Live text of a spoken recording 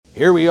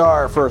Here we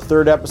are for our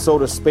third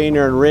episode of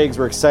Spainer and Riggs.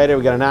 We're excited.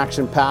 We got an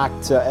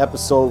action-packed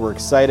episode. We're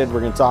excited.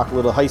 We're going to talk a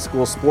little high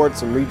school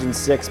sports and Region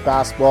 6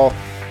 basketball.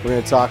 We're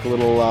going to talk a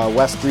little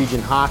West Region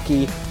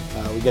hockey.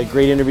 We got a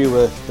great interview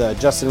with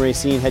Justin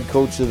Racine, head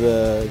coach of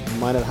the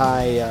Minot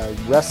High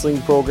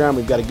wrestling program.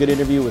 We've got a good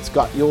interview with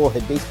Scott Yule,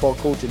 head baseball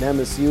coach at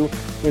MSU.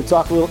 We're going to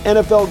talk a little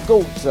NFL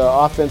GOAT,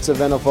 offensive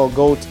NFL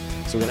GOAT.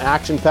 So we're going to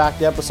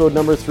action-packed episode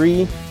number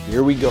 3.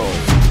 Here we go.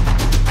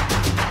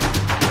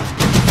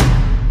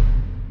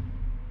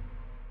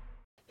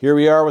 Here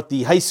we are with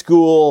the high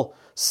school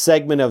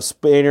segment of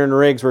Spainer and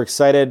Riggs. We're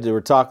excited. We're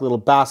talking a little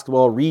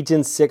basketball.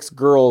 Region 6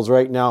 girls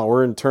right now.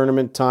 We're in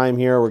tournament time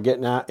here. We're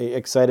getting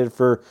excited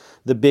for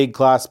the big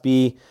Class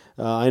B.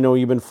 I know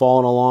you've been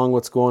following along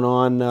what's going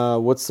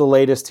on. What's the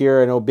latest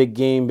here? I know big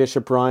game,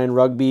 Bishop Ryan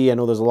rugby. I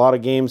know there's a lot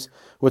of games.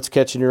 What's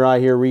catching your eye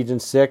here, Region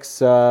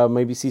 6?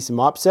 Maybe see some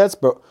upsets,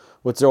 but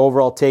what's their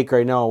overall take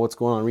right now? What's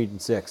going on in Region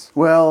 6?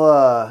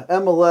 Well,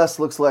 MLS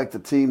looks like the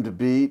team to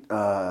beat.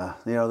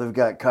 They've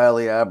got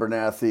Kylie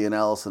Abernathy and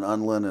Allison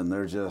Unlin, and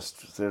they're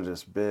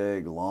just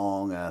big,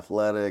 long,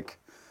 athletic.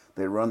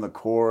 They run the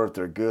court.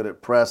 They're good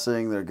at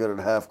pressing. They're good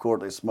at half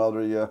court. They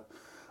smother you.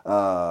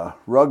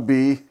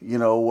 Rugby,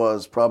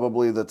 was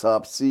probably the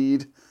top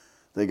seed.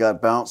 They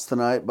got bounced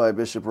tonight by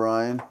Bishop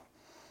Ryan.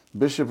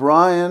 Bishop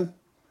Ryan,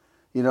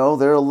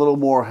 they're a little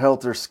more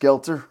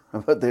helter-skelter,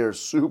 but they're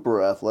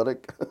super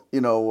athletic,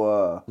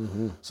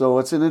 So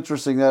it's an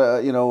interesting,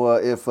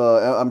 if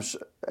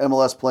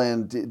MLS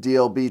playing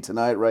DLB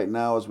tonight right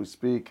now as we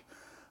speak,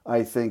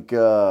 I think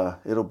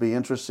it'll be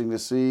interesting to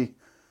see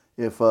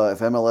if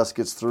MLS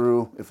gets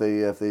through, if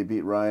they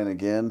beat Ryan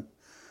again.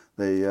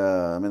 They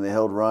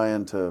held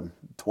Ryan to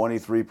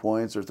 23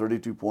 points or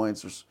 32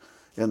 points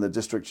in the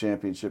district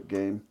championship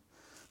game,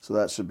 so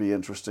that should be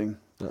interesting.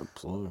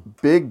 Absolutely.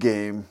 Big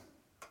game.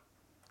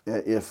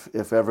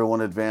 If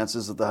everyone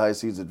advances, if the high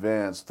seeds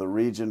advance, the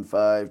Region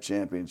 5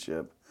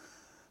 championship,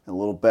 and a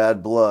little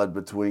bad blood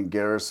between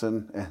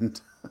Garrison and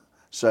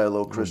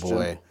Shiloh Christian. Oh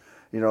boy.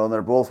 And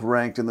they're both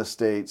ranked in the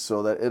state,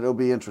 so that it'll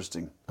be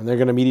interesting. And they're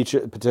going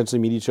to potentially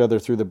meet each other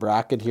through the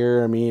bracket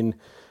here. I mean,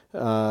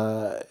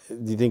 do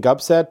you think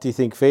upset? Do you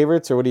think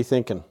favorites, or what are you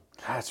thinking?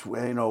 That's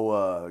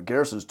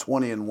Garrison's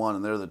 20-1,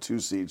 and they're the 2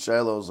 seed.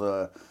 Shiloh's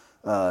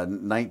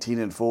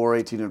 19-4,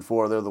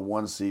 18-4. They're the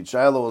 1 seed.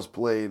 Shiloh has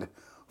played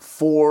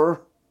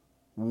 4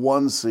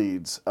 1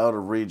 seeds out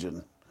of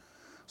region.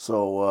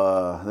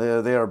 So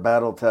they are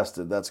battle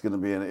tested. That's going to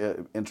be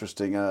an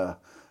interesting, I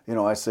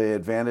say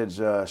advantage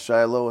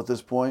Shiloh at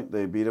this point.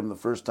 They beat them the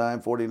first time,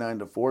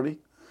 49-40.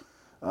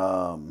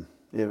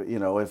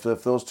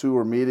 If those two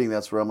are meeting,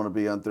 that's where I'm going to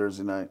be on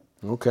Thursday night.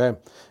 Okay.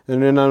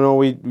 And then I know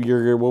we'll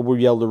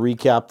be able to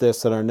recap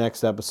this at our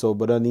next episode,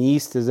 but on the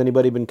East, has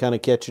anybody been kind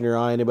of catching your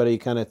eye? Anybody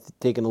kind of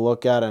taking a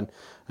look at? And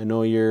I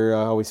know you're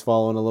always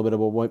following a little bit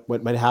about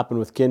what might happen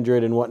with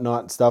Kindred and whatnot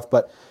and stuff,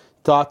 but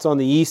thoughts on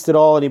the East at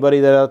all?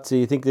 Anybody do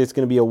you think there's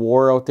going to be a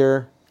war out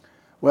there?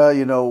 Well,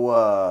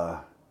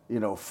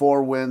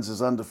 4 wins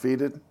is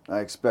undefeated. I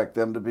expect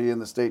them to be in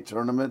the state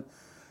tournament.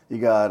 You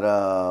got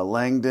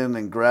Langdon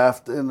and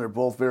Grafton. They're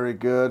both very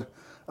good.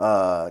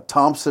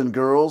 Thompson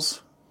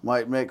girls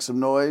might make some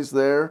noise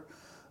there.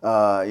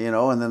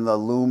 And then the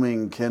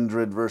looming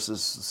Kindred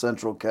versus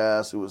Central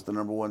Cass, who was the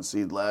number 1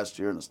 seed last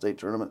year in the state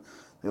tournament.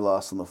 They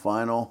lost in the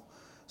final.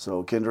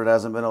 So Kindred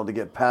hasn't been able to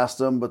get past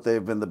them, but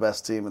they've been the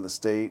best team in the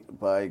state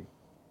by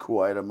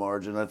quite a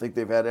margin. I think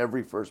they've had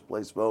every first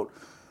place vote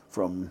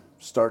from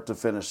start to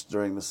finish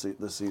during the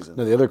season.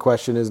 Now, the other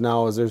question is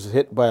there's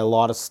hit by a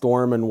lot of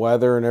storm and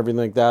weather and everything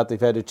like that. They've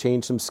had to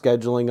change some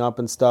scheduling up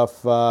and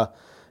stuff, on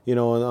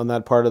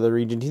that part of the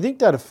region. Do you think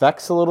that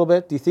affects a little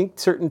bit? Do you think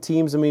certain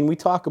teams, we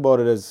talk about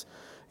it as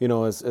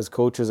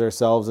coaches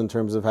ourselves in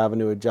terms of having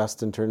to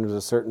adjust in terms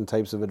of certain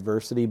types of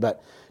adversity,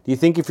 but do you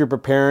think if you're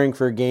preparing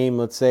for a game,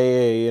 let's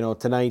say,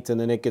 tonight,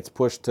 and then it gets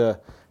pushed to,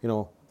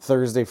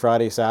 Thursday,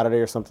 Friday, Saturday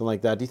or something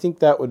like that, do you think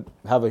that would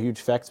have a huge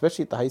effect,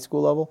 especially at the high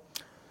school level?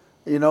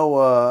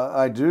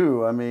 I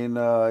do.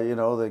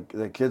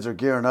 The kids are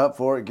gearing up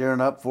for it,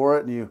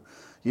 and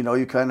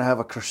you kind of have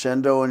a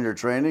crescendo in your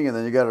training, and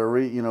then you got to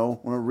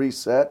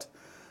reset.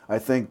 I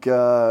think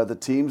the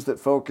teams that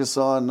focus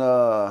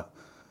on,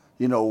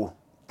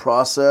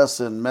 process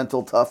and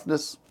mental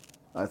toughness,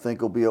 I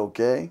think will be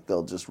okay.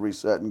 They'll just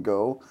reset and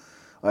go.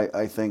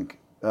 I think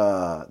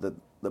that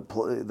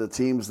the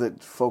teams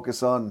that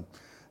focus on,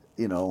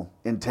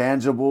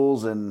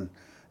 intangibles and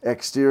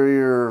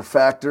exterior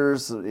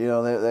factors,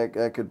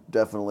 that could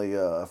definitely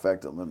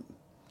affect them.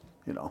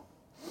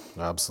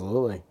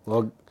 Absolutely.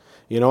 Well,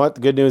 you know what?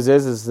 The good news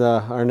is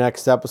our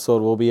next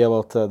episode we'll be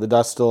able to. The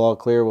dust still all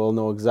clear. We'll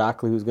know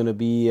exactly who's going to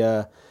be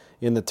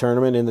in the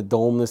tournament, in the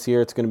Dome this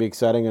year. It's going to be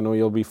exciting. I know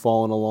you'll be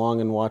following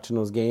along and watching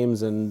those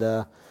games, and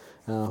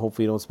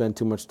hopefully you don't spend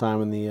too much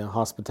time in the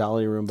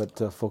hospitality room,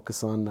 but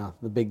focus on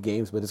the big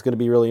games. But it's going to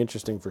be really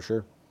interesting for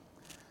sure.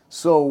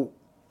 So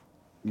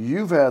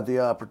you've had the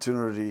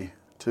opportunity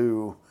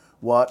to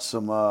watch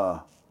some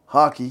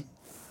hockey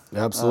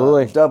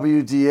Absolutely.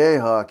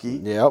 WDA hockey.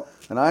 Yep.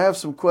 And I have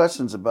some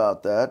questions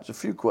about that, a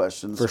few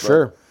questions. For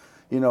sure.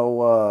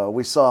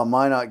 We saw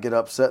Minot get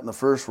upset in the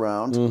first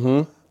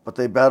round, but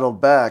they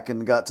battled back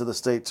and got to the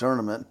state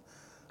tournament.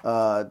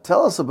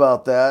 Tell us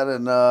about that,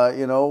 and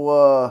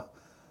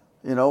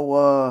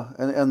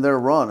and their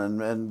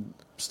run and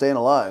staying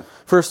alive.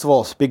 First of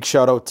all, big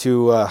shout out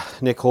to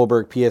Nick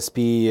Holberg,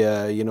 PSP.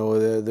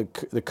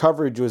 The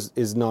coverage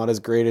is not as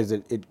great as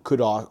it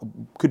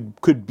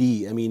could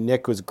be. I mean,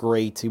 Nick was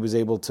great. He was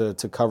able to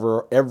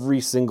cover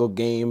every single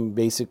game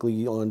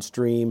basically on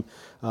stream.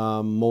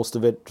 Most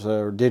of it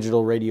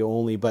digital radio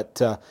only, but.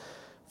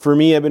 For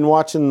me, I've been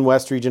watching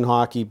West Region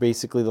hockey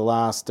basically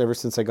ever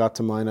since I got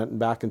to Minot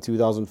back in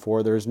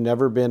 2004. There's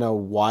never been a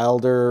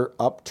wilder,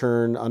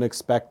 upturn,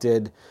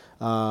 unexpected,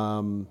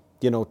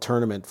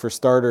 tournament. For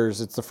starters,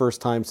 it's the first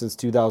time since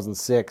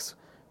 2006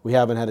 we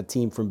haven't had a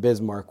team from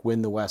Bismarck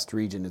win the West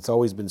Region. It's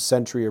always been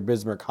Century or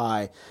Bismarck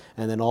High,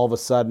 and then all of a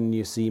sudden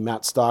you see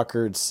Matt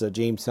Stockard's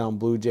Jamestown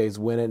Blue Jays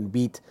win it and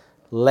beat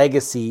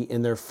Legacy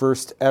in their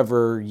first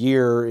ever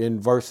year in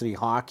varsity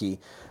hockey.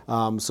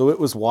 So it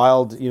was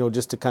wild,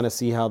 just to kind of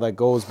see how that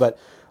goes. But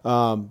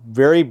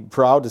very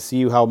proud to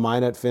see how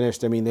Minot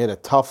finished. I mean, they had a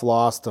tough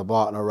loss to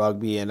Botno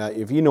Rugby. And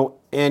if you know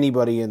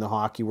anybody in the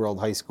hockey world,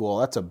 high school,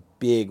 that's a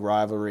big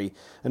rivalry.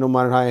 I know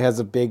Minot High has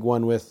a big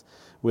one with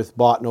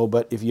Botno,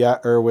 but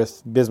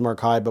with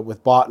Bismarck High, but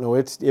with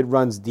Botno, it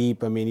runs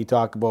deep. I mean, you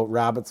talk about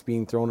rabbits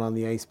being thrown on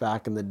the ice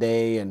back in the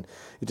day, and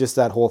just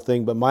that whole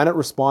thing. But Minot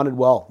responded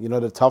well.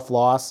 The tough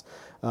loss.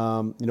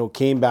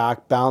 Came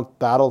back,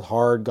 battled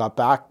hard, got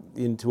back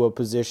into a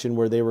position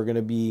where they were going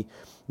to be,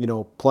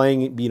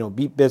 playing,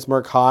 beat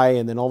Bismarck High,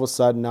 and then all of a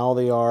sudden now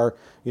they are,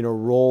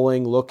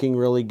 rolling, looking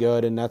really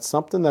good, and that's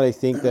something that I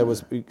think that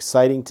was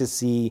exciting to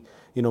see.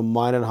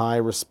 Minot High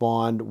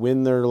respond,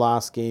 win their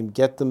last game,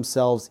 get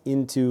themselves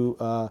into,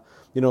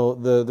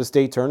 the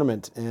state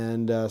tournament.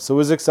 And so it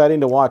was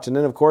exciting to watch. And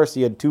then, of course,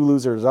 you had two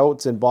losers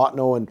outs in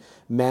Botno and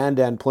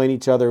Mandan playing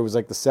each other. It was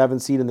like the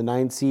 7th seed and the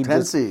 9th seed.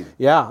 10th seed.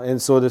 Yeah,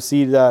 and so to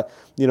see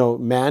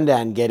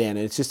Mandan get in,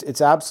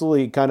 it's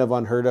absolutely kind of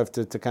unheard of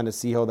to kind of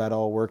see how that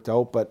all worked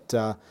out. But,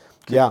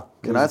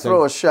 Can I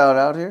throw a shout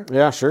out here?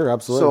 Yeah, sure,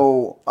 absolutely.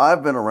 So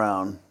I've been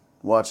around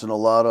watching a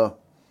lot of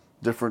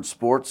different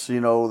sports,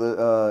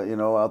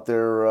 out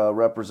there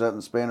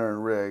representing Spanner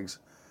and Riggs.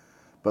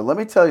 But let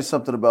me tell you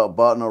something about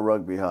Botno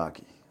rugby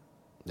hockey.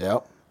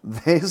 Yep.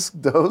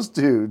 Those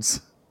dudes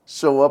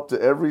show up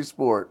to every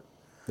sport.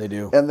 They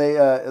do. And they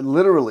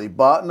literally,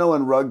 Botno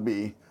and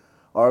rugby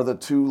are the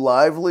two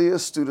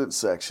liveliest student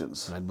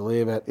sections. I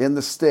believe it. In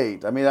the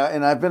state. I mean,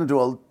 I've been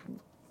to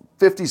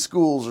 50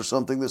 schools or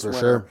something this winter.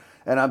 Sure.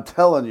 And I'm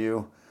telling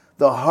you,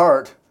 the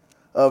heart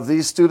of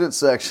these student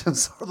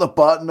sections are the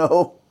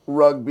Botno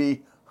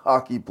rugby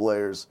hockey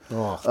players.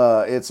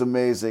 Oh. It's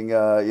amazing,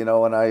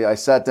 and I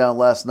sat down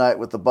last night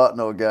with the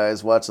Botno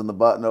guys watching the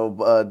Botno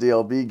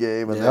DLB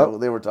game,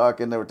 and they were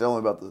telling me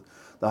about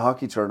the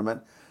hockey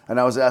tournament, and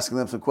I was asking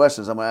them some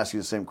questions. I'm going to ask you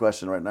the same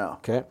question right now.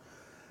 Okay.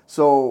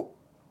 So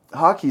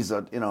hockey's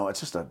it's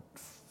just a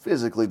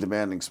physically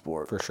demanding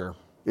sport. For sure.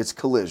 It's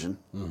collision.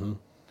 Mm-hmm.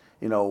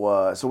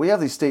 So we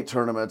have these state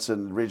tournaments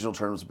and regional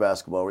tournaments of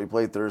basketball where you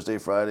play Thursday,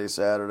 Friday,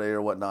 Saturday,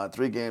 or whatnot,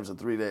 3 games in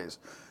 3 days.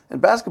 And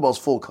basketball's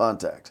full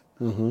contact.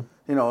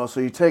 Mm-hmm. So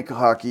you take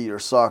hockey or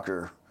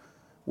soccer,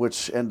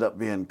 which end up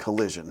being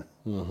collision,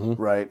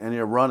 right? And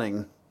you're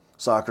running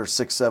soccer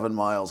 6-7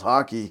 miles.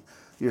 Hockey,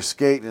 you're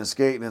skating and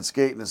skating and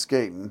skating and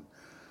skating.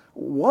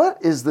 What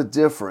is the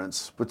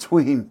difference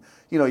between,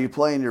 you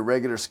play in your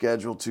regular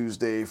schedule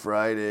Tuesday,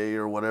 Friday,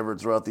 or whatever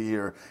throughout the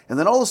year, and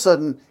then all of a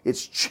sudden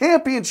it's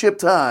championship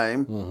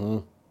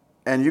time,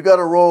 and you got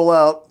to roll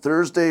out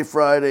Thursday,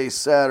 Friday,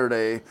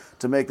 Saturday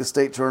to make the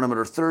state tournament,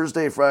 or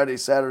Thursday, Friday,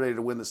 Saturday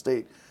to win the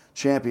state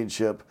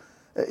championship.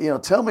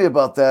 Tell me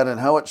about that and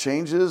how it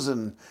changes,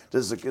 and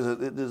does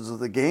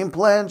the game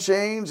plan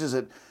change? Is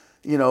it,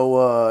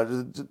 for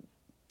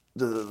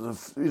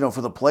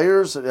the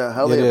players,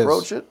 how they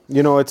approach it?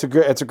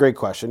 It's a great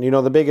question.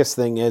 The biggest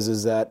thing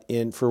is that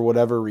for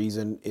whatever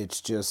reason,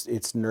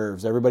 it's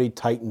nerves. Everybody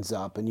tightens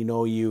up, and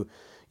you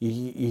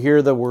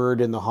hear the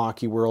word in the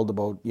hockey world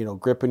about,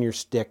 gripping your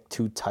stick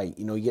too tight.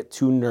 You get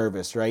too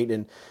nervous, right?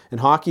 And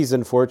hockey's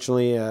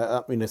unfortunately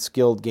a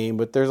skilled game,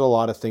 but there's a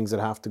lot of things that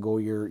have to go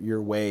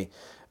your way.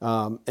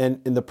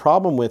 And the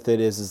problem with it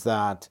is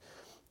that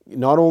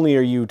not only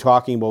are you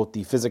talking about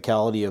the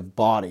physicality of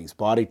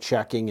body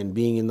checking and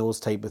being in those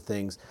type of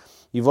things,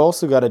 you've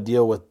also got to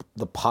deal with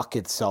the puck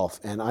itself.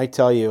 And I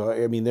tell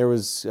you, there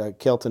was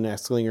Kelton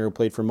Eslinger, who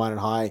played for Minot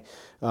High,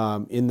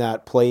 in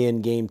that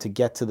play-in game to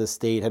get to the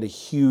state, had a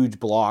huge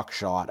block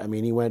shot.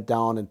 He went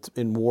down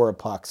and wore a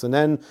puck. And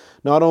then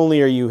not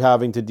only are you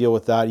having to deal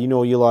with that,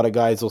 a lot of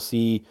guys will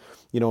see,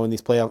 in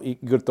these playoffs, you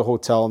go to the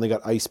hotel and they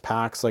got ice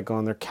packs like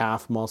on their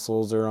calf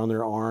muscles or on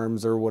their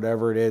arms or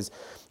whatever it is.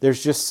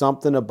 There's just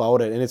something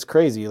about it, and it's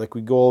crazy. Like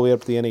we go all the way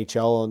up to the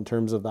NHL in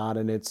terms of that,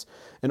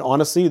 and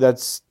honestly,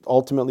 that's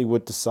ultimately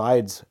what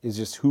decides is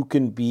just who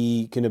can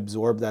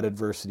absorb that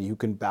adversity, who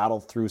can battle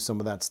through some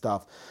of that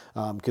stuff.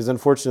 Because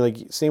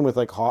unfortunately, same with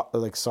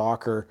like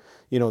soccer,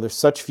 there's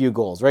such few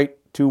goals, right?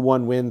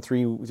 2-1 win,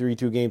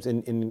 3-2 games.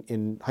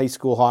 In high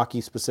school hockey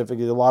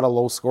specifically, a lot of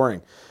low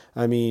scoring.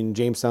 I mean,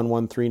 Jamestown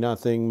won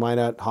 3-0.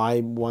 Minot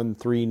High won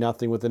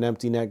 3-0 with an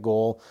empty net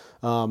goal.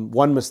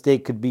 One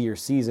mistake could be your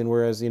season,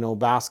 whereas,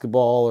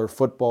 basketball or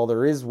football,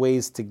 there is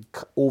ways to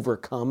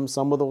overcome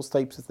some of those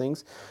types of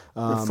things.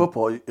 In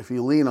football, if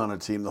you lean on a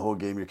team the whole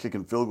game, you're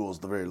kicking field goals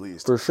at the very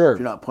least. For sure. If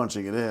you're not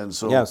punching it in.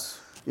 So, yes.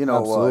 It's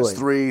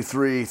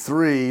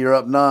 3-3-3. You're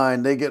up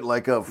 9. They get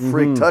like a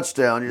freak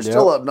touchdown. You're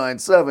still up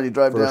 9-7. You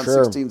drive down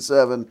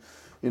 16-7.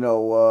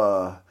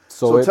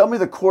 So tell me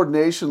the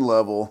coordination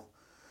level.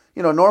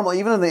 Normally,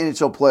 even in the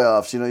NHL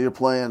playoffs, you're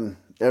playing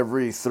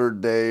every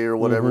third day or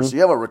whatever. So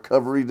you have a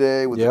recovery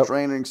day with the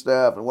training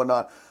staff and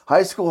whatnot.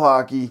 High school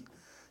hockey,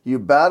 you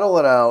battle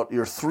it out.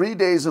 You're 3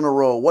 days in a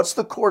row. What's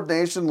the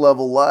coordination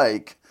level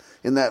like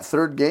in that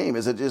third game?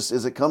 Is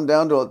it come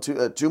down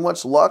to too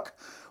much luck?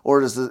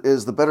 Or is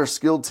the better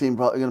skilled team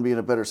probably going to be in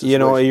a better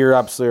situation? You're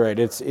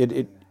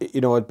absolutely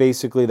right.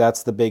 Basically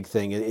that's the big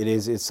thing.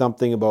 It's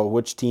something about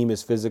which team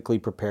is physically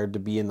prepared to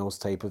be in those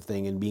type of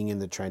thing and being in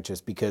the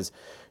trenches, because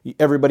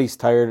everybody's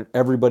tired,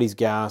 everybody's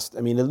gassed.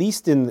 I mean, at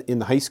least in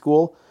the high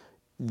school,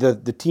 the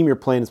team you're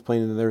playing is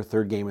playing in their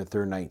third game at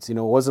third nights. It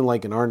wasn't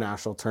like in our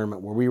national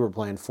tournament where we were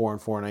playing 4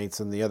 and 4 nights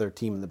and the other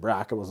team in the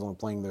bracket was only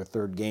playing their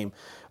third game.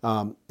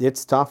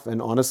 It's tough, and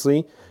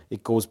honestly,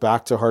 it goes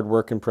back to hard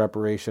work and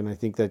preparation. I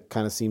think that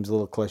kind of seems a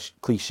little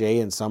cliche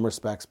in some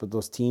respects, but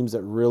those teams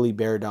that really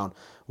bear down.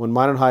 When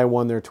Minot High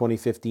won their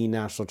 2015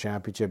 national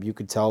championship, you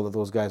could tell that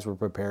those guys were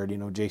prepared.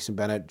 Jason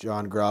Bennett,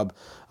 John Grubb,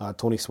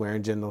 Tony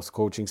Swearingen, those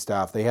coaching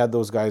staff, they had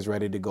those guys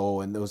ready to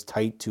go in those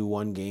tight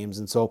 2-1 games.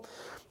 And so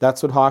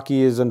that's what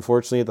hockey is,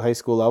 unfortunately, at the high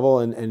school level.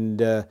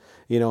 And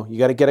you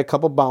got to get a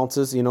couple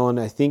bounces, and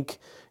I think,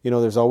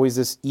 there's always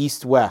this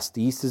East-West.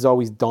 The East has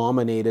always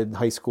dominated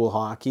high school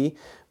hockey,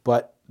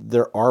 but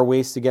there are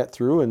ways to get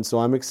through, and so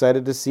I'm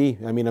excited to see.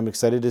 I'm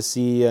excited to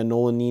see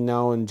Nolan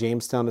Nenau and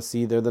Jamestown, to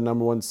see they're the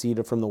number 1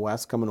 seed from the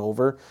West coming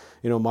over.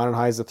 Minot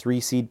High is a 3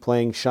 seed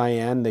playing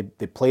Cheyenne. They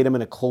played them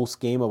in a close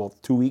game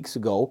about 2 weeks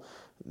ago.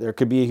 There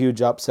could be a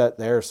huge upset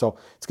there, so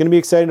it's going to be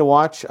exciting to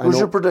watch. Who's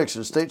your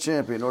prediction? State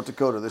champion, North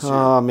Dakota this year?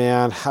 Oh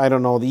man, I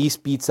don't know. The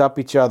East beats up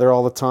each other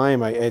all the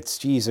time.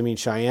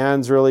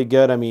 Cheyenne's really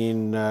good.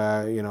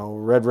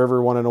 Red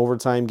River won an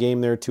overtime game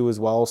there too as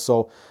well.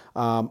 So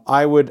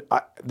I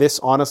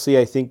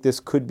think this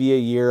could be a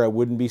year. I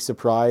wouldn't be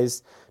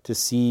surprised to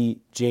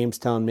see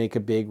Jamestown make a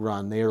big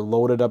run. They are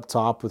loaded up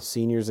top with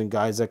seniors and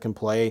guys that can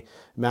play.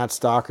 Matt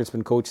Stockert's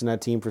been coaching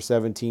that team for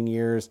 17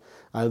 years.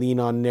 I lean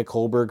on Nick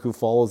Holberg, who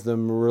follows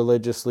them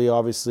religiously,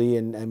 obviously,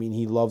 and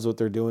he loves what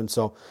they're doing.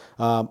 So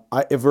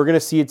if we're going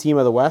to see a team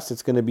of the West,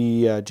 it's going to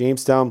be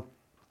Jamestown.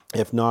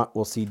 If not,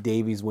 we'll see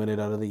Davies win it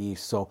out of the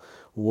East. So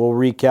we'll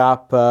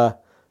recap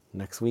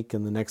next week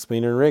in the next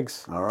Spain and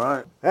Rigs. All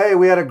right. Hey,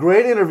 we had a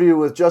great interview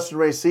with Justin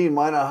Racine,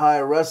 Minot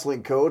High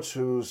wrestling coach,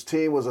 whose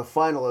team was a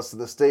finalist in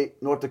the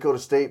North Dakota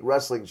State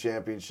Wrestling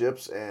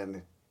Championships,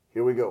 and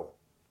here we go.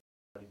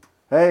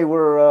 Hey,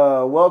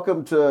 we're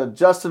welcome to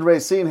Justin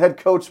Racine, head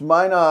coach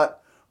Minot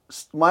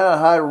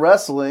High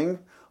Wrestling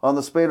on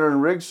the Spader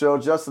and Riggs show.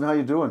 Justin, how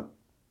you doing?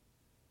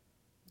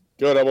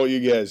 Good. How about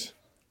you guys?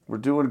 We're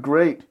doing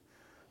great.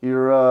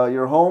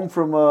 You're home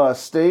from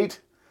state.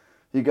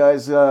 You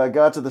guys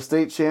got to the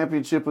state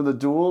championship in the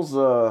duels.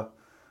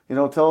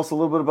 Tell us a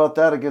little bit about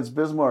that against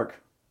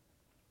Bismarck.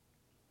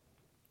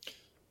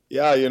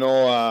 Yeah,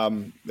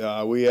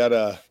 we had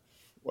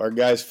our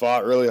guys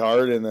fought really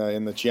hard in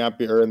the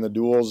champion or in the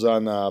duels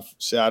on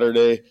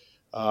Saturday.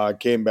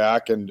 Came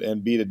back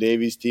and beat a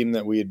Davies team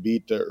that we had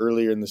beat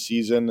earlier in the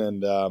season,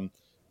 and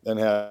then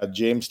had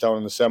Jamestown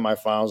in the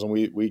semifinals,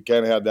 and we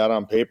kind of had that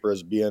on paper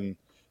as being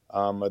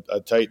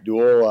a tight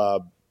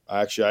duel.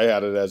 Actually, I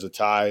had it as a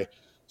tie.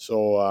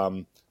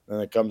 So then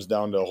it comes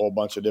down to a whole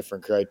bunch of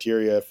different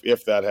criteria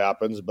if that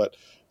happens. But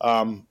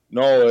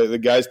no, the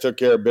guys took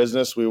care of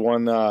business. We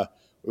won a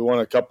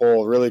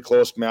couple really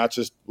close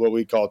matches, what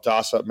we call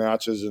toss-up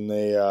matches, and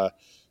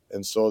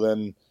so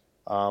then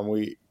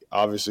we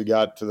obviously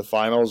got to the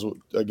finals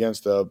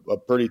against a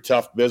pretty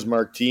tough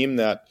Bismarck team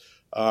that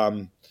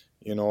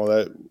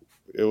that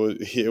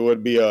it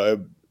would be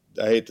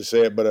I hate to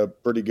say it, but a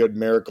pretty good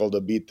miracle to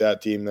beat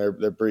that team.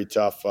 They're pretty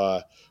tough.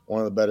 One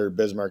of the better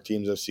Bismarck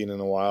teams I've seen in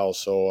a while.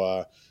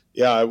 So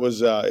it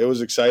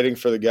was exciting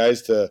for the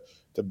guys to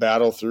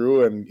battle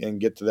through and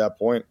get to that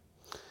point.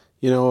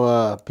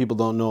 People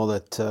don't know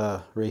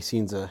that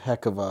Racine's a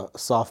heck of a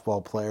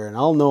softball player, and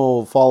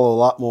I'll follow a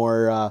lot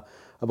more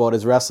about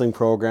his wrestling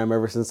program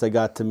ever since I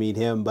got to meet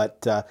him.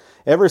 But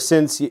ever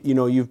since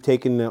you've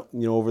taken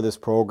over this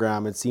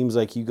program, it seems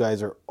like you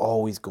guys are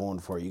always going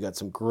for it. You got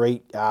some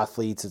great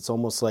athletes. It's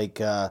almost like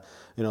the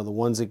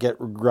ones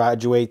that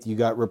graduate, you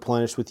got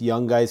replenished with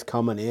young guys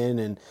coming in,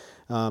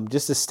 and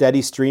just a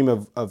steady stream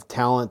of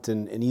talent.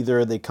 And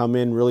either they come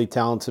in really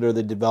talented or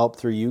they develop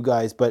through you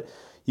guys. But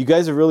you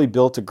guys have really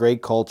built a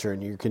great culture,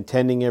 and you're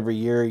contending every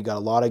year. You got a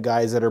lot of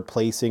guys that are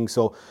placing.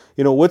 So,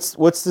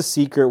 what's the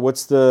secret?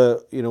 What's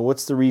the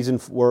reason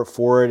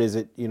for it? Is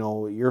it,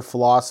 your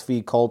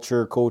philosophy,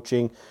 culture,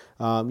 coaching,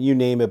 you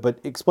name it? But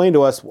explain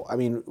to us,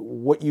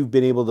 what you've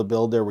been able to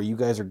build there, where you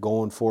guys are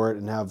going for it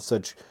and have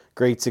such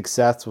great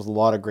success with a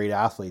lot of great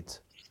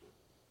athletes.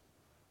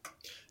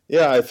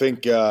 Yeah, I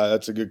think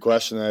that's a good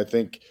question. I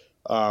think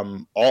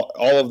all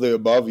of the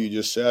above you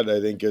just said, I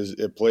think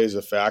it plays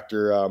a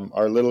factor.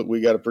 We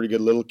got a pretty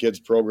good little kids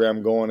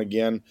program going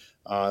again.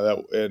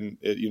 A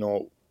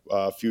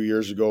few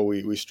years ago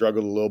we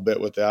struggled a little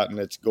bit with that, and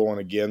it's going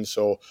again.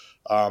 So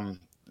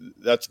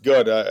that's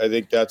good. I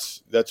think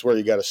that's where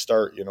you got to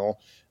start.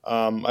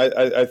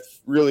 I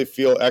really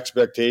feel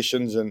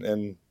expectations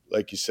and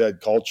like you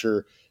said,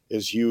 culture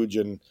is huge,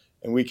 and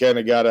we kind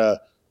of got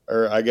a.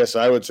 Or I guess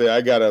I would say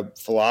I got a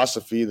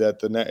philosophy that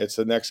it's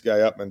the next guy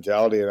up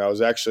mentality. And I was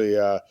actually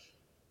about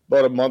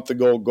a month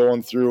ago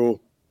going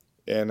through,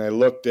 and I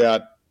looked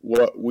at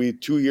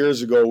 2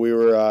 years ago we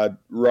were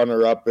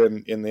runner up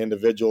in the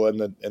individual and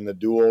the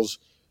duels,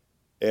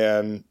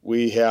 and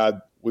we've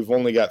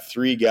only got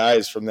 3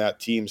 guys from that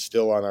team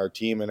still on our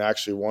team, and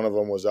actually one of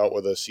them was out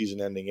with a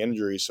season-ending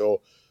injury.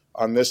 So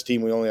on this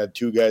team we only had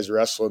 2 guys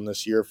wrestling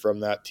this year from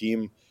that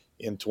team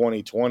in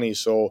 2020.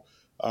 So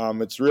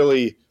it's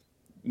really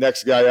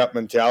next guy up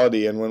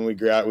mentality. And when we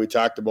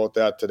talked about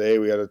that today,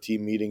 we had a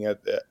team meeting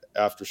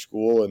after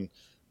school, and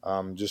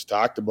just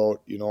talked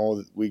about,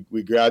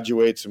 we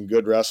graduate some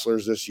good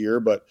wrestlers this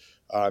year, but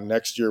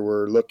next year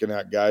we're looking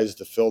at guys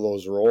to fill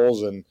those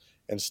roles and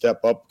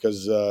step up,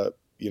 because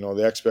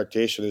the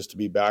expectation is to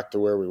be back to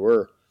where we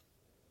were.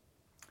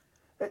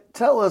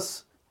 Tell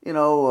us, you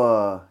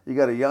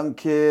got a young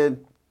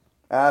kid,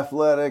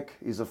 athletic,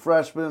 he's a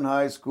freshman in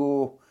high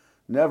school,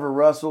 never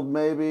wrestled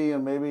maybe,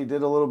 and maybe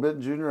did a little bit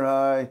in junior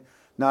high,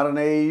 not an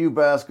AAU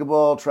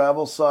basketball,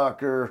 travel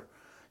soccer.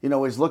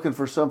 He's looking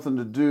for something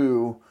to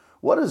do.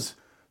 What is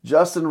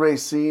Justin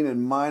Racine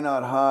and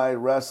Minot High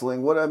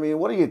wrestling? What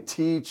do you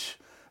teach?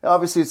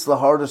 Obviously, it's the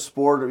hardest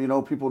sport,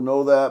 people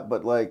know that,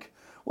 but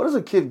what does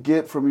a kid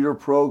get from your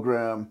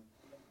program,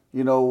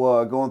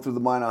 going through the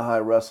Minot High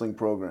wrestling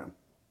program?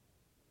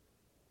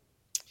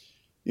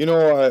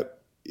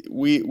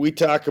 We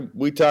talk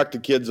to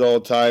kids all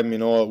the time.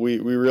 We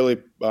really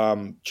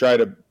try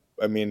to.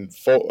 A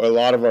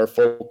lot of our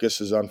focus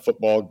is on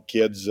football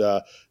kids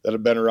that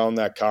have been around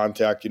that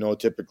contact.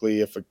 Typically,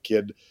 if a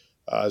kid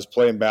is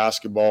playing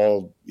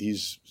basketball,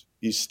 he's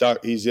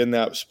stuck. He's in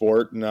that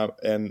sport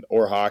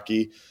or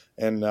hockey,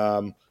 and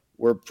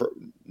we're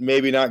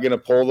maybe not going to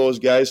pull those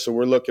guys. So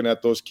we're looking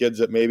at those kids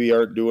that maybe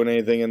aren't doing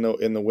anything in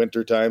the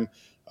winter time,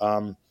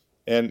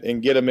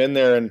 and get them in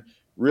there. And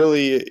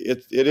really,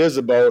 it is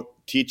about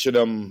teaching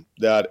them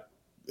that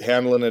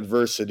handling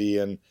adversity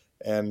and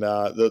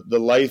the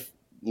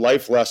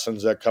life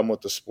lessons that come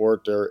with the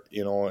sport, or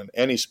in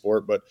any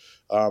sport, but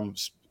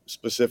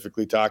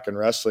specifically talking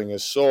wrestling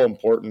is so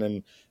important,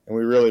 and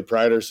we really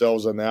pride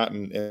ourselves on that,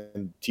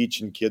 and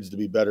teaching kids to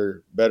be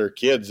better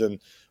kids. And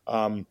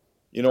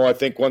I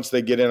think once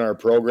they get in our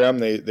program,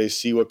 they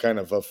see what kind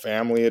of a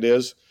family it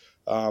is,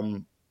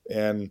 and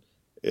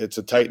it's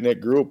a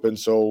tight-knit group, and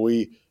so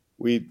we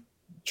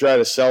try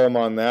to sell them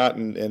on that,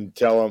 and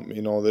tell them,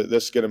 that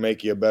this is going to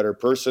make you a better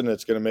person.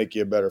 It's going to make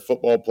you a better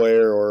football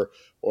player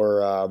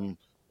or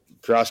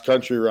cross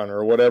country runner,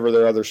 or whatever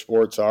their other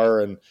sports are.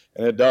 And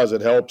it does,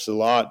 it helps a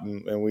lot.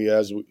 And we,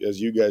 as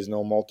you guys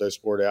know,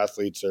 multi-sport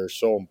athletes are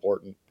so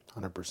important.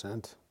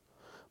 100%.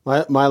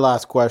 My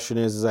last question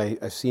is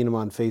I've seen him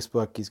on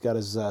Facebook. He's got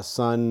his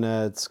son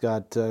that's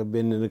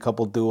been in a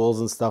couple duels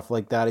and stuff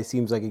like that. He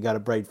seems like he got a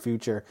bright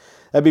future.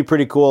 That'd be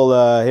pretty cool,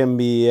 him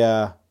be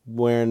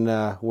wearing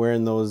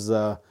those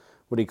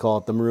what do you call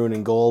it, the maroon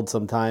and gold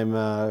sometime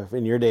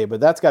in your day. But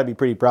that's got to be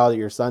pretty proud that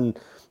your son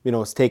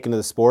is taken to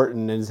the sport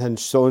and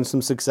showing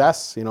some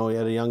success at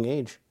a young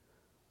age.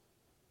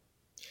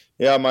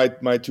 Yeah,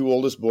 my 2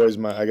 oldest boys,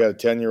 I got a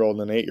 10-year-old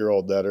and an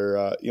 8-year-old that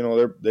are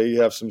they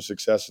have some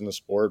success in the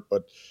sport.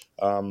 But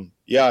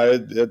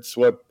it's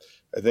what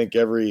I think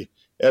every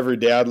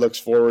dad looks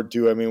forward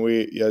to.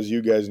 We, as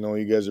you guys know,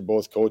 you guys are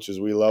both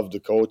coaches. We love to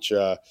coach.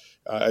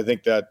 I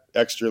think that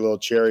extra little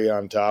cherry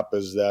on top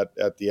is that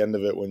at the end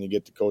of it, when you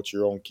get to coach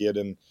your own kid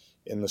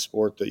in the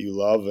sport that you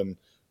love. And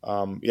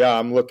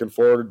I'm looking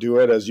forward to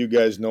it. As you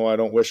guys know, I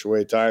don't wish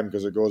away time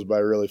because it goes by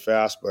really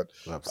fast. But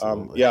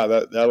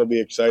that'll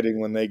be exciting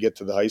when they get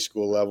to the high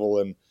school level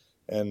and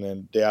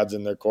then dad's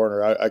in their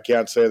corner. I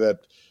can't say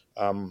that.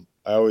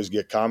 I always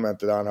get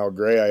commented on how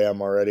gray I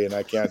am already, and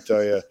I can't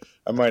tell you.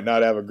 I might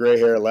not have a gray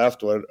hair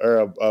left or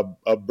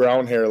a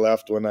brown hair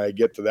left when I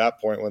get to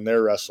that point when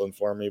they're wrestling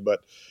for me.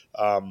 But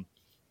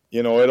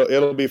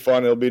it'll be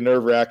fun. It'll be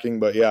nerve wracking,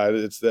 but yeah,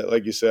 it's that,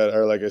 like you said,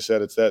 or like I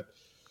said, it's that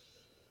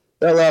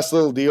last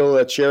little deal,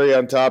 that cherry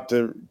on top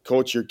to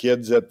coach your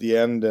kids at the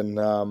end, and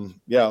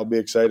it'll be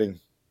exciting.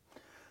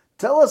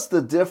 Tell us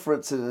the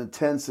difference in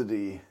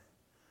intensity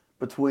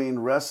between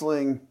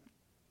wrestling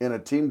in a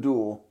team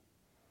duel,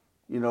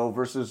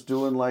 versus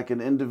doing like an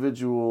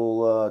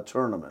individual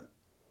tournament.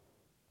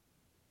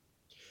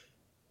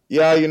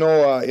 Yeah, in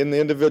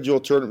the individual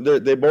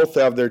tournament, they both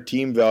have their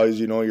team values.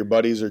 Your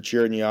buddies are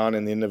cheering you on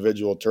in the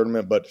individual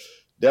tournament, but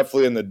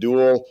definitely in the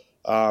duel,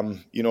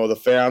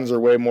 the fans are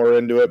way more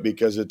into it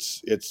because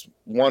it's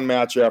one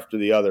match after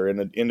the other. In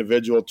an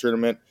individual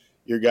tournament,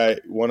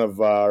 one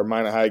of our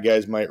Minot High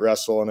guys might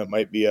wrestle, and it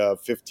might be a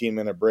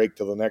 15-minute break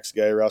till the next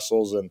guy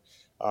wrestles, and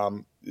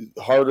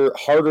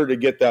harder to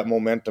get that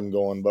momentum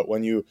going. But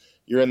when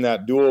you're in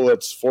that duel,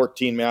 it's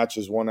 14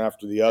 matches one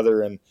after the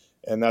other, and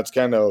that's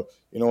kind of,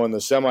 in the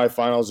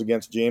semifinals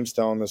against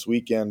Jamestown this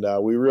weekend,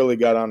 we really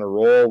got on a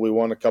roll. We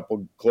won a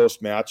couple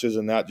close matches,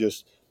 and that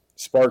just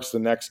sparks the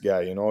next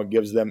guy. It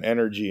gives them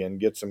energy and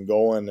gets them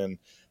going, and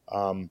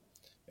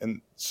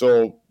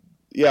so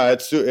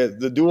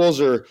the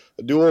duels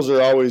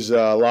are always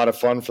a lot of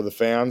fun for the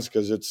fans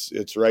because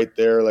it's right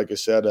there. Like I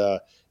said,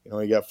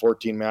 you got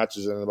 14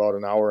 matches in about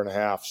an hour and a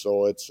half,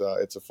 so it's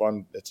a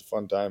fun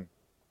time.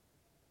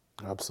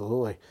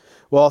 Absolutely.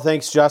 Well,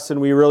 thanks, Justin.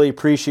 We really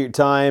appreciate your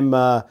time.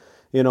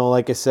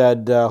 Like I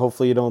said,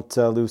 hopefully you don't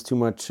lose too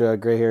much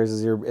gray hairs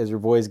as your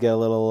boys get a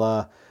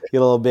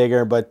little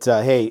bigger. But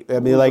hey, I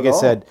mean, like I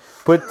said,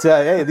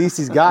 hey, at least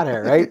he's got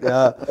hair, right?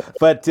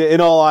 But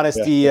in all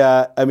honesty,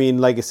 I mean,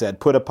 like I said,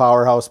 put a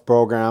powerhouse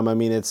program. I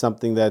mean, it's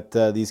something that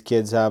these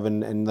kids have,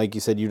 and like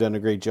you said, you've done a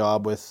great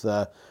job with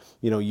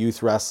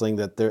youth wrestling,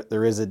 that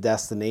there is a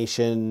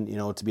destination,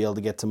 to be able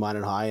to get to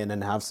Minot High and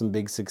then have some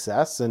big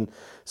success. And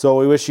so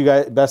we wish you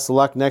guys best of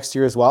luck next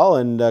year as well.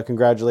 And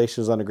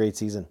congratulations on a great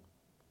season.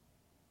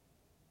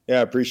 Yeah,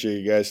 I appreciate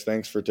you guys.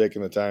 Thanks for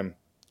taking the time.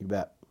 You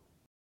bet.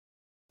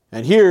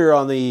 And here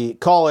on the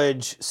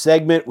college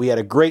segment, we had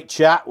a great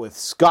chat with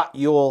Scott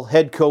Ewell,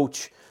 head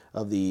coach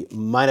of the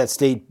Minot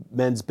State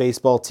men's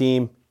baseball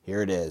team.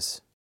 Here it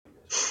is.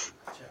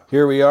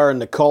 Here we are in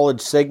the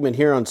college segment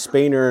here on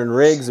Spainer and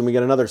Riggs, and we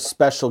got another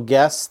special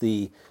guest,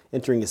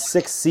 entering his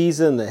 6th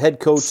season, the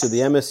head coach of the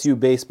MSU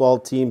baseball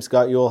team,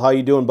 Scott Ewell. How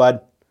you doing,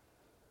 bud?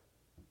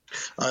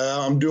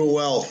 I'm doing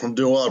well.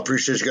 I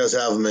appreciate you guys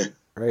having me.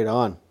 Right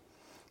on.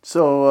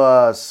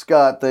 So,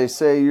 Scott, they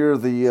say you're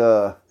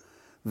the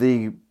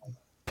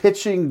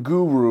pitching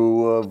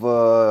guru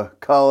of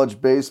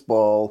college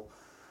baseball.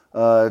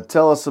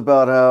 Tell us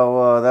about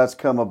how that's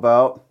come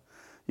about.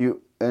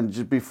 And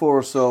just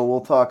before, so we'll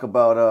talk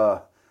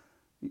about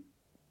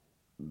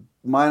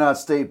Minot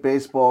State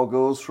baseball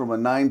goes from a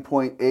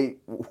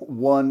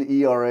 9.81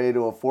 ERA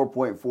to a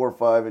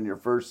 4.45 in your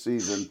first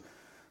season.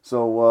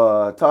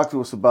 So talk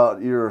to us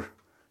about your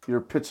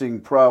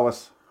pitching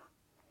prowess.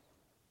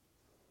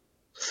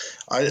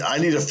 I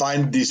need to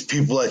find these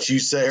people that you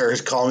say are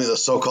call me the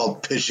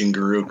so-called pitching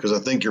guru because I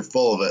think you're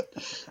full of it.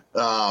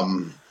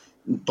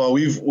 But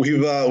we've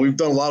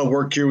done a lot of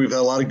work here. We've had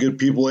a lot of good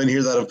people in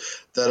here that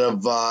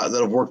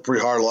have worked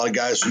pretty hard. A lot of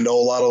guys who know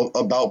a lot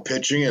about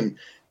pitching, and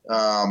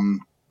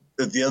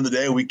at the end of the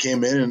day, we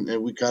came in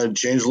and we kind of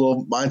changed a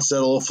little mindset,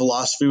 a little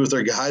philosophy with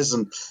our guys,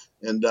 and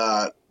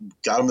got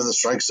them in the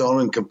strike zone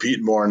and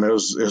compete more. And it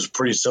was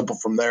pretty simple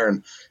from there.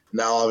 And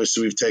now,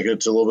 obviously, we've taken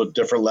it to a little bit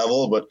different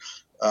level, but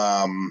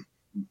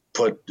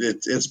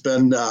it's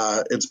been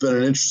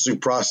an interesting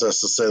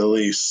process to say the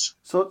least.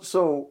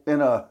 So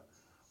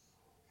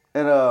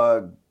in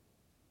a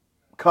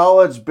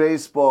college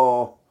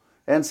baseball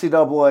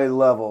NCAA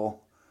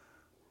level,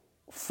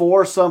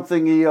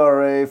 4-something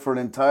ERA for an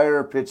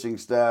entire pitching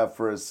staff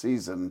for a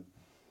season.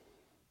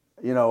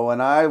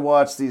 And I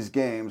watch these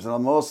games,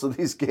 and most of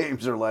these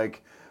games are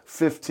like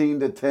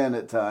 15-10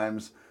 at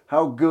times.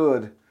 How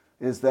good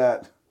is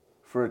that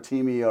for a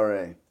team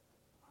ERA?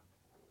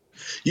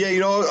 Yeah,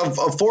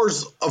 a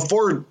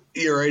four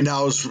ERA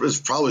now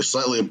is probably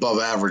slightly above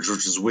average,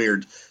 which is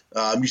weird.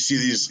 You see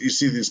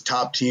these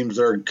top teams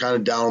that are kind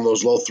of down in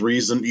those low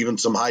threes and even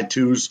some high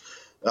twos.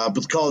 But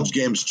the college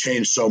games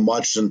change so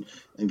much, and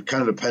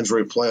kind of depends where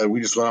you play.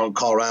 We just went out in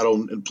Colorado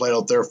and played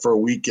out there for a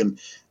week, and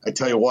I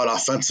tell you what,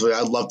 offensively,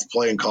 I'd love to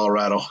play in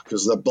Colorado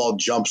because the ball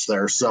jumps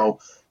there. So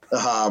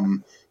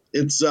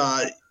it's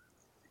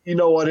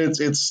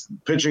it's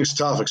pitching's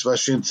tough,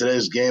 especially in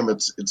today's game.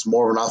 It's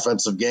more of an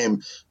offensive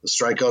game. The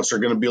strikeouts are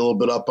going to be a little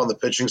bit up on the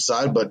pitching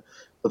side, but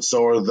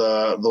so are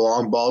the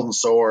long balls, and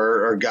so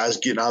are guys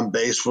getting on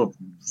base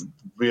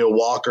via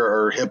walk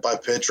or hit by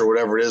pitch or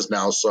whatever it is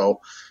now.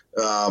 So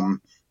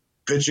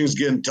pitching's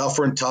getting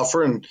tougher and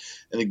tougher, and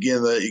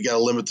again, you got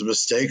to limit the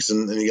mistakes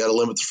and you got to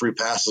limit the free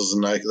passes,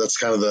 and that's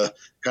kind of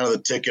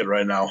the ticket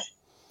right now.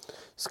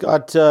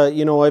 Scott,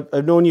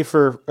 I've known you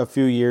for a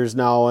few years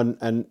now,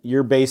 and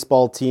your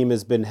baseball team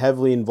has been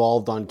heavily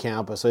involved on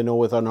campus. I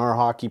know on our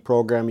hockey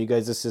program, you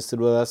guys assisted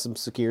with us, some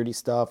security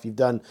stuff. You've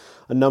done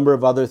a number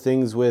of other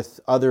things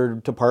with other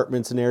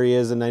departments and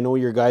areas, and I know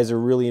your guys are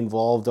really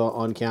involved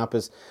on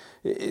campus.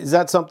 Is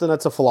that something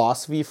that's a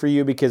philosophy for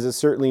you? Because I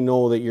certainly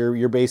know that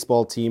your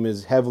baseball team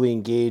is heavily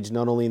engaged,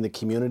 not only in the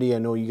community. I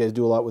know you guys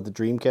do a lot with the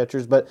dream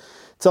catchers, but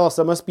tell us,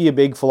 that must be a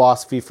big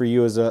philosophy for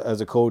you as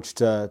a coach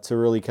to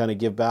really kind of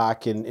give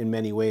back in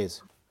many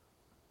ways.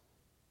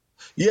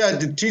 Yeah,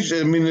 to teach.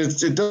 I mean,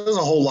 it does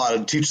a whole lot.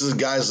 It teaches the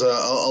guys a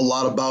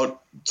lot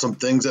about some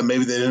things that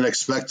maybe they didn't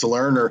expect to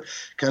learn, or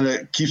kind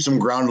of keeps them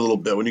grounded a little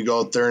bit when you go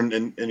out there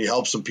and you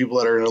help some people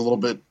that are in a little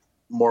bit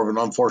more of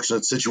an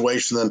unfortunate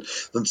situation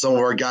than some of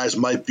our guys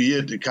might be.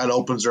 It kind of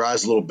opens their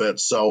eyes a little bit.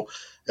 So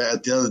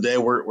at the end of the day,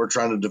 we're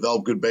trying to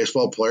develop good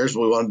baseball players,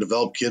 but we want to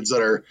develop kids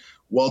that are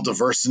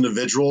well-diverse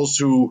individuals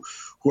who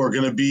are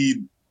going to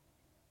be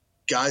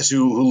guys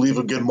who leave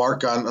a good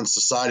mark on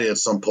society at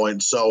some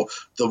point. So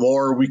the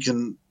more we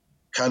can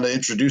kind of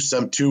introduce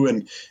them to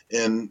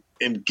and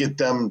get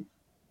them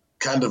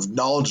kind of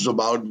knowledge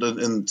about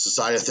in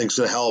society, I think is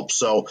going to help.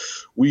 So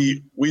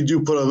we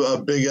do put a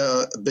big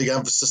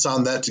emphasis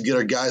on that to get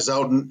our guys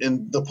out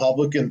in the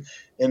public and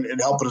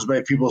helping as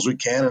many people as we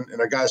can. And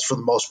our guys, for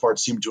the most part,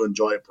 seem to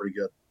enjoy it pretty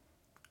good.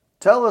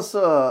 Tell us,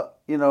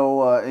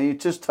 and you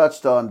just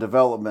touched on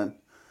development,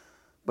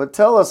 but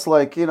tell us,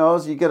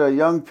 as you get a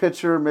young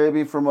pitcher,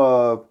 maybe from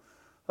a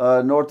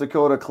North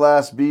Dakota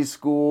Class B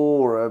school,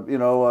 or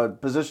a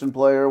position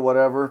player,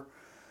 whatever,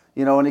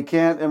 and he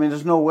can't. I mean,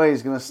 there's no way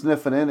he's going to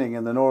sniff an inning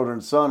in the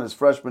Northern Sun his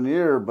freshman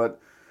year. But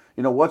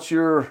what's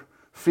your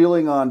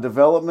feeling on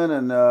development?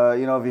 And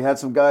have you had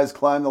some guys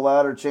climb the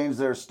ladder, change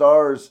their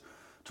stars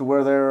to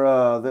where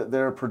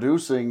they're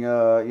producing,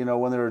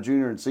 when they're a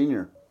junior and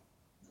senior?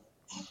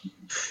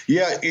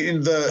 Yeah,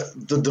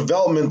 the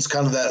development's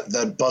kind of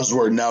that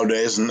buzzword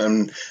nowadays,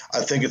 and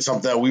I think it's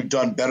something that we've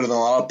done better than a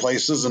lot of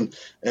places, and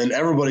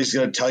everybody's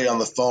going to tell you on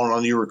the phone,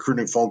 on your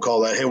recruiting phone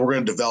call, that, hey, we're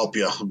going to develop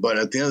you. But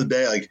at the end of the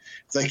day,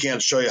 if they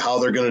can't show you how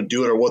they're going to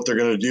do it or what they're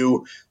going to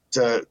do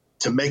to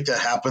make that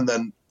happen,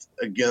 then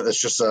again, it's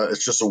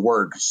just a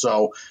word.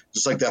 So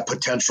just like that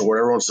potential, where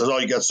everyone says, oh,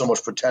 you got so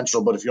much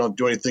potential, but if you don't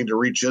do anything to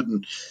reach it,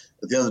 and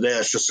at the end of the day,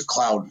 it's just a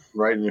cloud,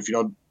 right? And if you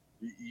don't,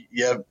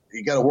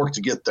 you got to work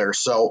to get there.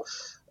 So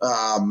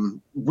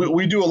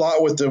we do a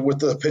lot with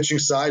the pitching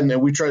side,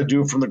 and we try to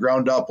do it from the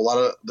ground up.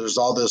 There's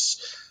all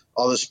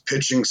this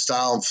pitching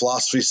style and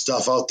philosophy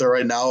stuff out there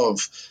right now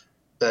of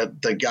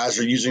that guys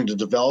are using to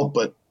develop,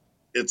 but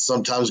it's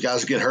sometimes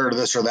guys get hurt or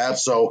this or that.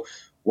 So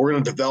we're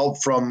going to develop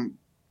from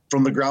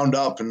the ground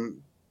up,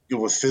 and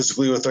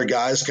physically with our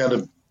guys, kind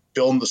of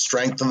building the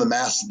strength and the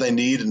mass that they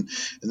need, and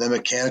then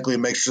mechanically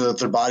make sure that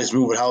their body's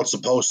moving how it's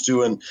supposed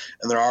to, and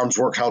their arms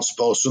work how it's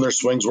supposed to, and their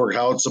swings work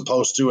how it's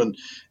supposed to, and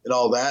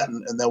all that,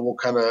 and then we'll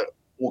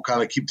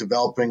kind of keep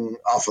developing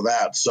off of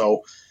that.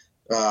 So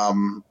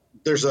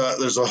there's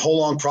a whole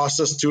long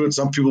process to it.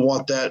 Some people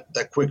want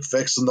that quick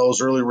fix and those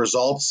early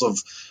results of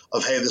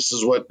hey, this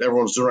is what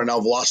everyone's doing right now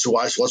velocity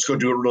wise, so let's go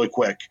do it really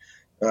quick.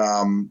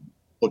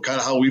 But kind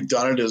of how we've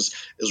done it is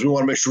we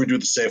want to make sure we do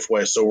it the safe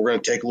way. So we're going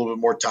to take a little bit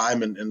more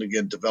time and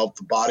again, develop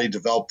the body,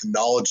 develop the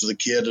knowledge of the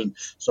kid, and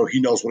so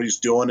he knows what he's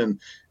doing. And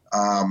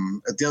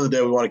at the end of the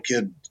day, we want a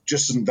kid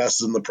just as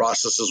invested in the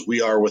process as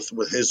we are with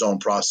his own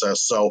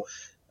process. So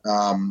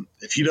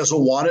if he doesn't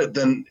want it,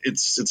 then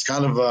it's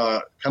kind of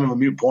a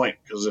moot point,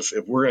 because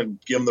if we're going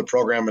to give him the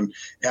program and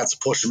have to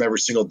push him every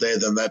single day,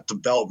 then that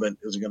development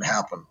isn't going to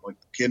happen.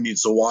 Like, the kid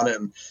needs to want it,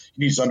 and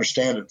he needs to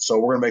understand it. So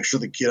we're going to make sure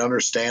the kid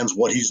understands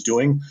what he's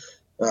doing,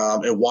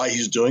 and why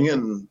he's doing it,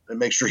 and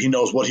make sure he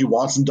knows what he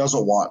wants and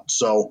doesn't want.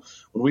 So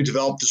when we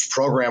develop this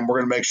program, we're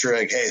going to make sure,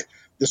 hey,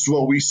 this is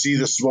what we see,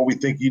 this is what we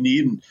think you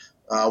need,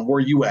 and where are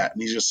you at?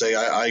 And he's going to say,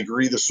 I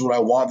agree, this is what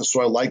I want, this is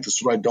what I like, this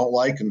is what I don't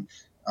like. And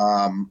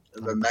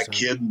then that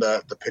kid,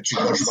 the pitching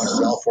coach for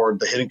myself, or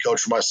the hitting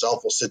coach for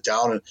myself, will sit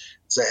down and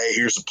say, hey,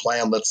 here's the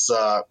plan. Let's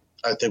I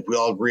think we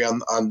all agree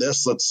on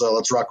this. Let's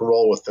rock and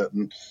roll with it,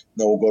 and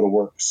then we'll go to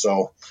work.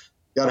 So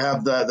got to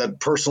have that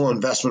personal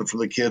investment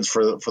from the kids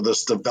for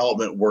this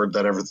development word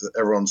that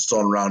everyone's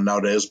throwing around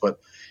nowadays.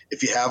 But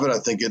if you have it, I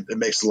think it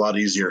makes it a lot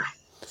easier.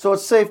 So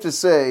it's safe to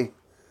say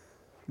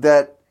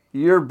that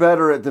you're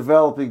better at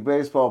developing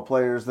baseball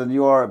players than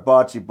you are at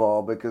bocce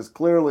ball, because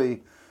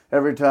clearly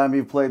every time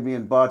you've played me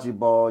in bocce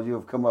ball, you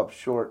have come up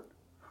short.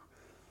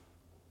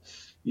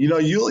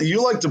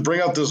 You like to bring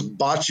up this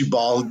bocce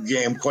ball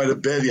game quite a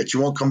bit, yet you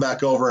won't come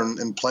back over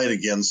and play it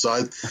again. So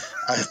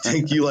I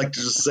think you like to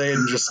just say it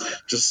and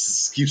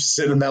just keep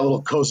sitting in that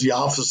little cozy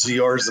office of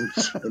yours and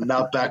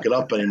not back it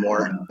up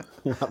anymore.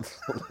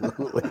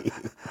 Absolutely.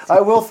 I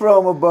will throw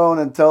him a bone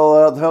and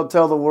tell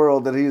the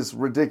world that he's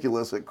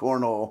ridiculous at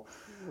cornhole.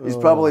 He's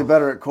probably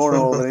better at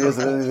cornhole than he is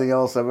at anything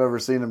else I've ever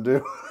seen him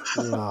do.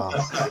 Oh,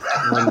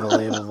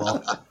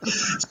 unbelievable.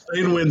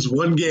 Spain wins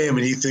one game,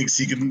 and he thinks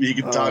he can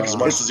talk as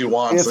much as he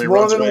wants. It's so he more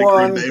runs than away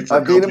one. Green Bay for I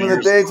a beat him couple in the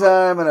years.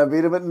 daytime, and I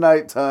beat him at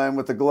nighttime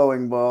with the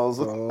glowing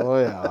balls. Oh,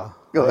 yeah.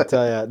 I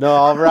tell you. No,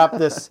 I'll wrap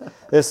this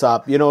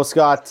up.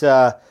 Scott,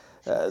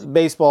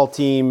 baseball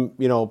team,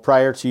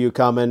 prior to you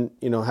coming,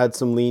 had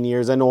some lean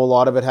years. I know a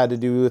lot of it had to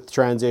do with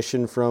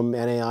transition from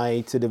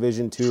NAIA to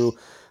Division II.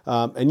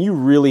 And you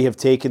really have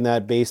taken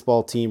that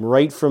baseball team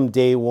right from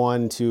day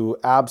one to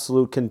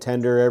absolute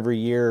contender every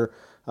year,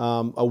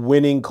 a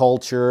winning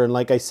culture. And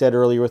like I said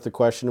earlier with the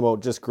question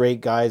about just great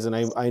guys, and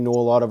I know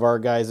a lot of our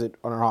guys on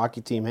our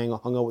hockey team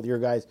hung out with your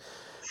guys.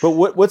 But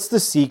what's the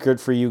secret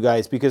for you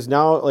guys? Because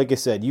now, like I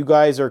said, you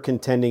guys are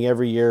contending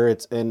every year.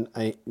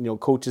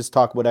 Coaches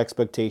talk about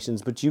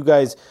expectations, but you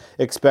guys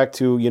expect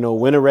to,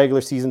 win a regular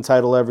season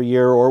title every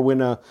year or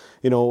win a,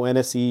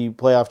 NSC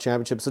playoff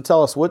championship. So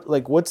tell us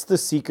what's the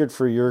secret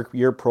for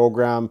your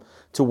program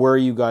to where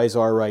you guys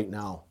are right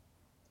now?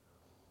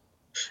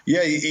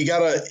 Yeah, you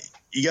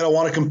gotta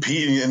want to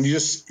compete, and you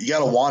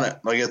gotta want it.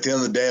 Like at the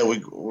end of the day,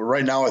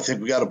 right now I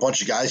think we got a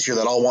bunch of guys here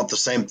that all want the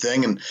same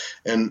thing,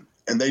 and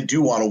they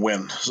do want to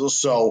win.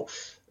 So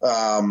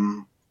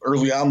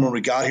early on when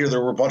we got here,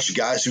 there were a bunch of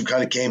guys who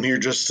kind of came here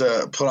just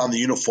to put on the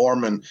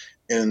uniform and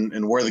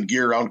wear the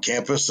gear around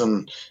campus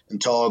and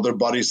tell their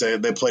buddies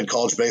they played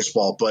college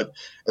baseball. But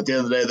at the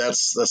end of the day,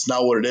 that's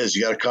not what it is.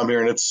 You got to come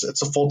here, and it's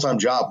a full-time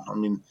job. I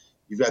mean,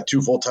 you've got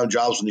 2 full-time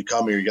jobs when you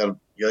come here. You got to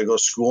go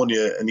to school and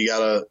you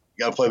got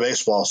to play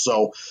baseball.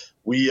 So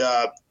we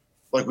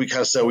like we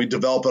kind of said, we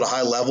develop at a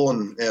high level,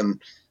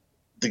 and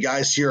the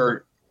guys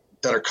here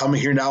that are coming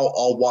here now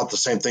all want the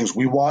same things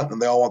we want,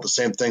 and they all want the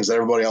same things that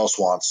everybody else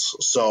wants.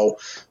 So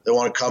they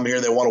want to come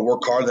here, they want to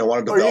work hard, they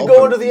want to develop. Are you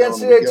going to the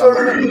NCAA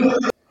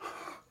tournament?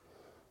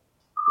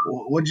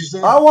 What'd you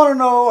say? I want to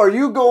know, are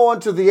you going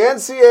to the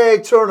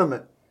NCAA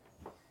tournament?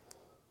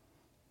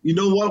 You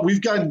know what?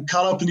 We've gotten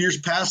caught up in years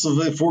past of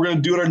if we're going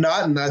to do it or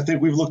not, and I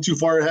think we've looked too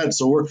far ahead.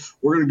 So we're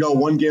going to go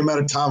one game at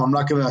a time. I'm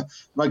not gonna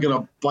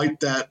bite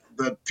that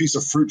piece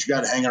of fruit you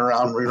got hanging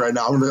around me right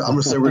now. I'm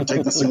gonna say we're going to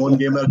take this thing one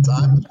game at a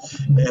time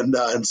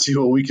and see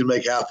what we can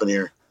make happen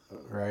here.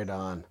 Right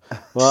on.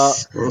 Well,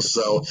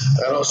 so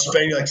I know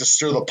Spain like to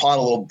stir the pot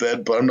a little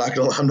bit, but I'm not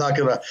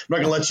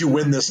gonna let you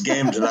win this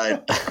game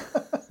tonight.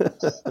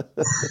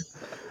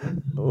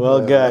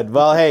 Well, good.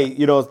 Well, hey,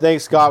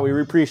 thanks, Scott. We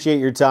appreciate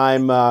your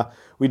time.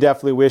 We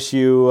definitely wish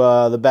you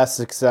the best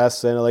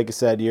success. And like I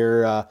said,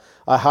 you're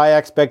high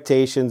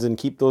expectations, and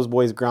keep those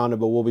boys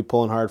grounded, but we'll be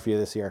pulling hard for you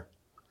this year.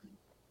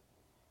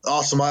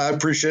 Awesome. I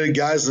appreciate it,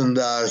 guys. And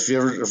if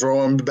you ever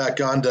want to be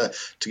back on to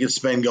get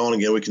Spain going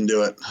again, we can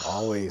do it.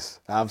 Always.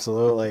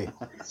 Absolutely.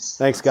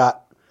 Thanks,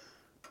 Scott.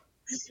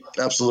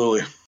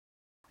 Absolutely.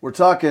 We're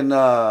talking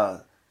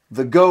the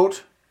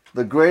GOAT,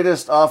 the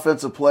greatest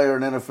offensive player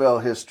in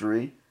NFL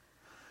history.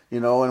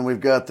 And we've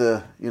got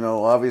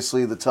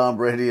obviously the Tom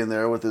Brady in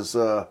there with his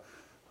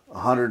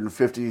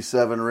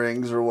 157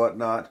 rings or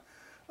whatnot.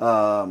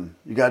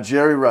 You got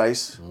Jerry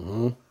Rice,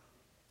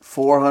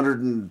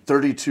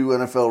 432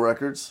 NFL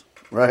records,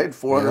 right?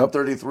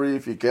 433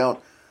 if you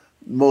count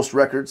most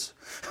records.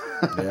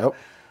 Yep.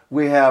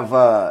 We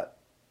have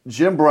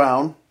Jim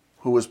Brown,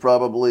 who was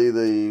probably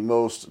the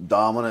most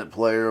dominant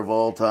player of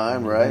all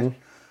time, right?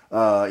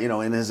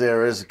 In his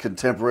era, his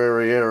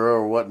contemporary era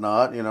or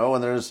whatnot,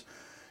 and there's,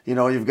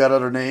 you've got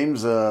other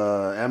names,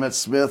 Emmitt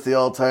Smith, the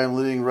all-time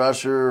leading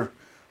rusher.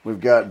 We've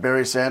got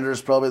Barry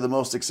Sanders, probably the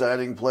most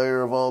exciting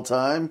player of all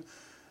time.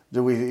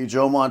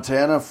 Joe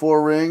Montana,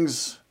 4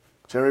 rings.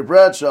 Terry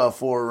Bradshaw,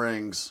 4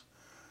 rings.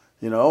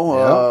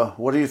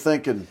 What are you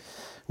thinking?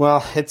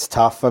 Well, it's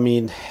tough. I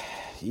mean,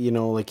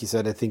 like you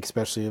said, I think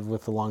especially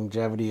with the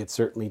longevity, it's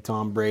certainly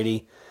Tom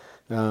Brady,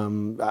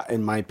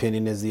 in my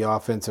opinion, is the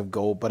offensive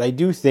GOAT. But I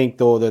do think,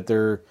 though,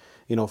 that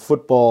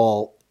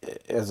football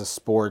as a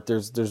sport,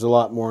 there's a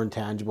lot more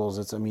intangibles.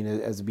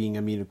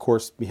 Of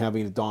course,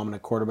 having a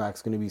dominant quarterback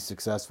is going to be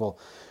successful,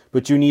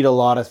 but you need a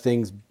lot of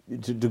things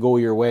to go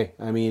your way.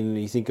 I mean,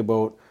 you think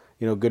about,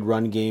 good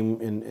run game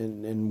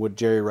and what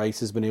Jerry Rice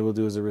has been able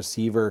to do as a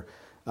receiver.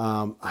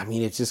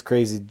 It's just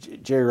crazy.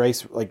 Jerry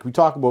Rice, like we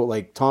talk about,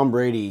 like Tom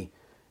Brady,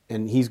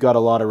 and he's got a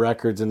lot of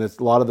records, and a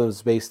lot of them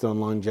is based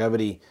on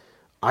longevity.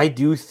 I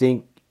do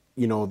think,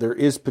 there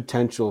is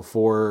potential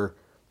for,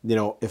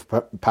 if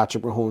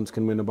Patrick Mahomes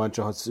can win a bunch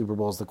of Super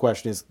Bowls. The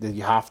question is, do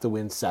you have to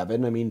win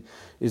 7? I mean,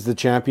 is the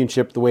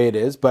championship the way it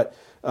is? But,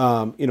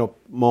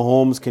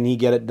 Mahomes, can he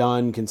get it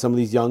done? Can some of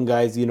these young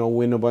guys,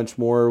 win a bunch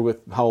more with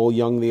how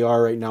young they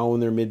are right now in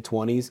their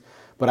mid-20s?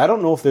 But I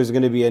don't know if there's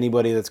going to be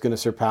anybody that's going to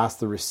surpass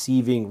the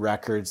receiving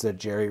records that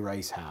Jerry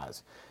Rice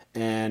has.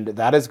 And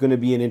that is going to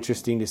be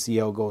interesting to see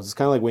how it goes. It's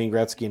kind of like Wayne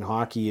Gretzky in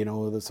hockey,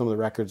 some of the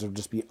records will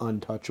just be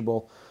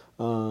untouchable.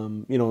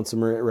 And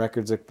some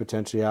records that could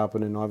potentially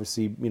happen, and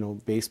obviously,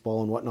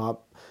 baseball and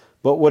whatnot.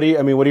 But what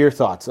are your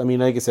thoughts? I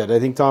mean, like I said, I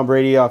think Tom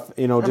Brady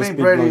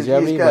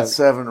Brady's got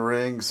 7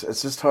 rings.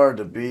 It's just hard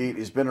to beat.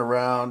 He's been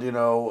around,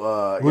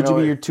 Would you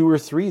be your 2 or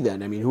 3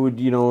 then? I mean, who would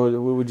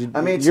you?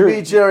 I mean, to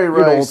me, Jerry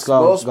Rice,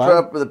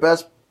 the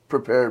best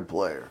prepared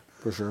player.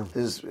 For sure.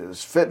 His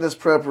fitness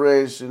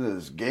preparation,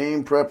 his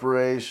game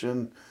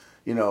preparation,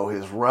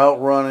 his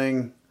route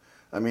running.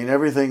 I mean,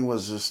 everything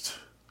was just,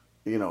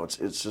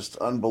 it's just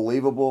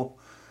unbelievable.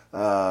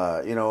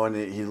 And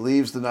he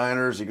leaves the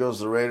Niners. He goes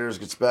to the Raiders,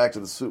 gets back to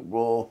the Super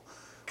Bowl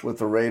with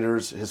the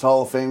Raiders. His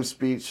Hall of Fame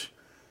speech,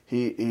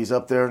 he's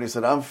up there and he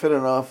said, "I'm fit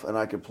enough and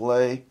I could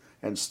play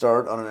and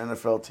start on an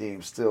NFL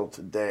team still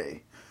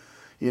today."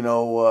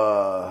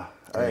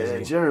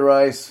 Jerry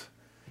Rice,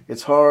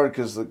 it's hard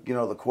because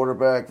the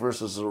quarterback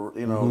versus the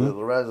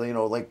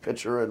like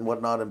pitcher and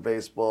whatnot in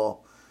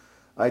baseball.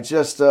 I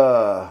just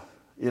Brady's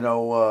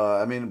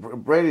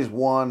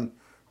 1,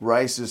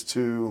 Rice is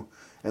 2,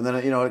 and then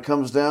it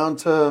comes down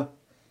to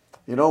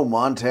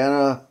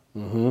Montana,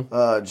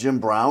 Jim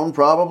Brown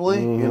probably.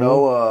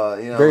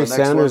 Barry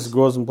Sanders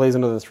goes and plays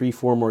another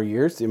 3-4 more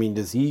years. I mean,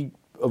 does he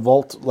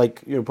vault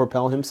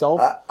propel himself?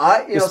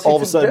 All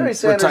of a sudden, Barry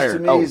Sanders to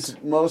me is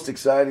most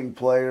exciting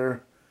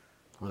player.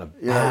 What a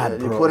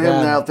bad you put him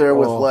out there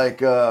with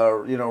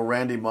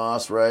Randy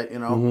Moss, right?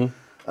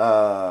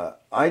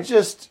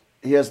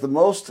 He has the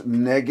most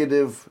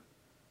negative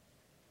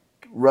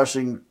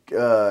rushing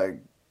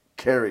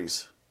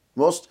carries.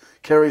 Most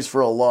carries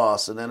for a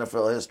loss in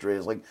NFL history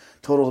is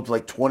total up to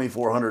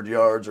 2,400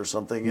 yards or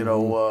something. And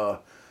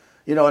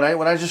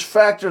when I just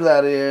factor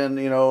that in,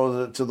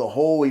 to the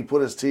hole he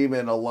put his team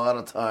in a lot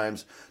of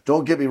times.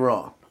 Don't get me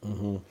wrong.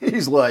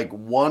 He's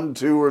 1,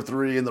 2, or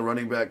 3 in the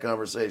running back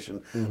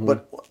conversation.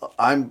 But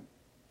I'm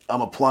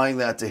applying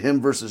that to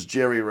him versus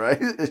Jerry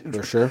Rice.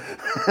 For sure.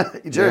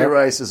 Jerry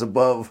Rice is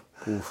above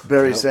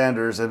Barry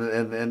Sanders,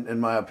 in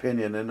my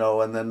opinion. And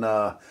then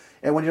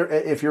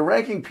if you're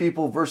ranking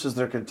people versus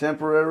their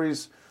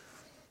contemporaries,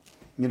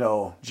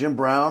 Jim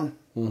Brown,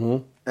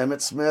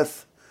 Emmitt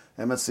Smith.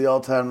 Emmitt's the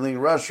all-time leading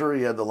rusher.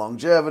 He had the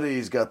longevity.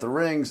 He's got the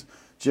rings.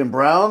 Jim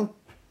Brown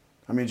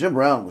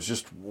was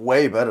just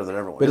way better than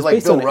everyone. But it's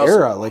based on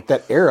era.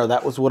 That era,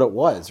 that was what it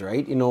was,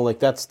 right?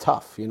 That's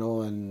tough,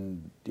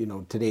 and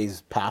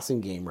today's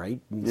passing game, right?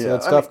 And so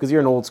that's tough because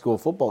you're an old school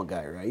football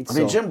guy, right?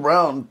 Jim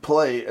Brown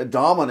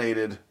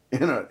dominated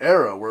in an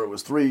era where it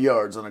was 3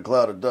 yards on a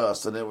cloud of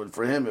dust, and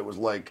for him it was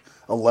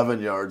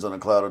 11 yards on a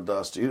cloud of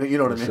dust. You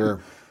know what I mean?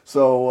 Sure.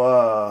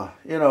 So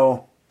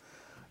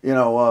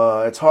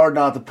it's hard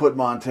not to put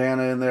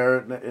Montana in there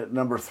at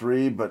number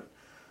 3, but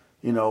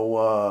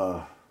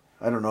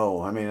I don't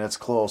know. I mean, it's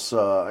close.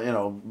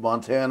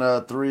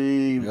 Montana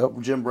 3,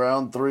 Jim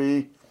Brown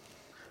 3.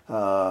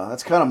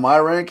 That's kind of my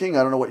ranking.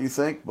 I don't know what you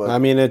think, but I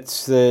mean,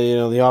 it's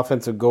the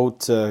offensive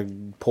GOAT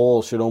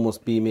poll should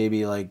almost be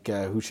maybe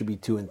who should be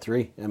 2 and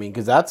 3. I mean,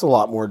 because that's a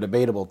lot more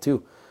debatable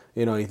too.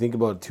 You think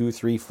about 2,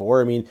 3,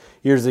 4. I mean,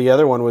 here's the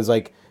other one was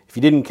if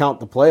you didn't count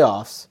the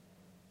playoffs,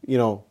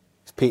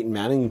 is Peyton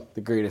Manning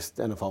the greatest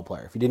NFL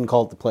player? If you didn't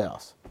call it the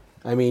playoffs.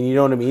 I mean, you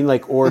know what I mean?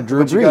 Or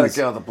Drew Brees. You got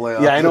to count the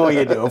playoffs. Yeah, I know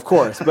you do, of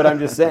course. But I'm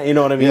just saying, you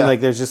know what I mean? Yeah.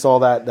 There's just all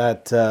that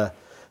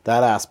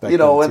aspect. And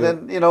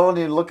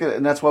you look at it,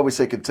 and that's why we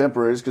say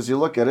contemporaries, because you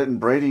look at it, and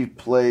Brady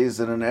plays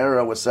in an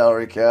era with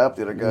salary cap.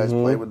 The other guys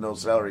play with no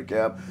salary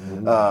cap.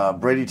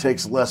 Brady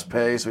takes less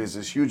pay, so he has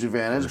this huge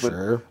advantage.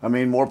 Sure. I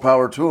mean, more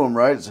power to him,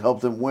 right? It's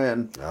helped him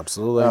win.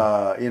 Absolutely.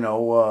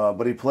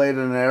 But he played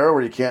in an era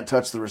where you can't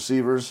touch the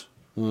receivers.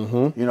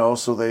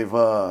 So they've,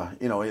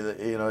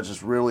 it's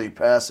just really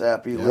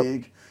pass-happy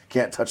league.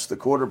 Can't touch the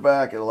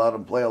quarterback. It allowed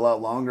him to play a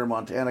lot longer.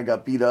 Montana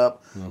got beat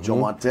up.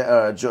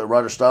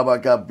 Roger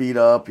Staubach got beat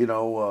up, and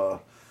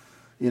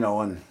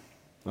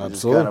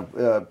just kind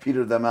of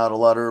petered them out a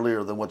lot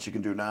earlier than what you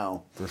can do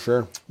now. For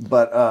sure.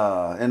 But,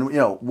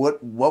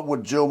 what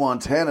would Joe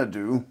Montana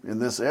do in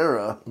this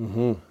era?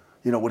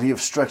 Would he have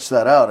stretched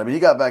that out? I mean, he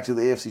got back to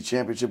the AFC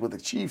Championship with the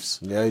Chiefs.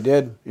 Yeah, he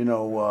did.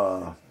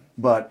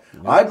 But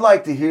I'd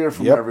like to hear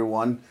from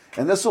everyone,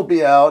 and this will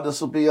be out.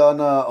 This will be on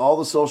all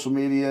the social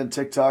media and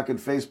TikTok and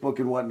Facebook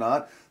and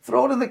whatnot.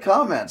 Throw it in the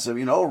comments.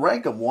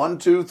 Rank them 1,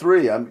 2,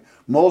 3.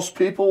 Most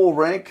people will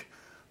rank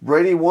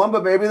Brady 1,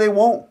 but maybe they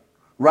won't.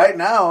 Right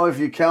now, if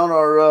you count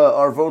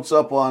our votes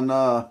up on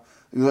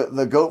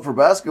the GOAT for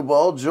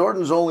basketball,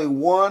 Jordan's only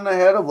 1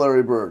 ahead of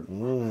Larry Bird.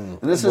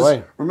 And this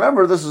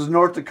is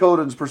North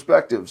Dakotans'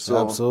 perspective.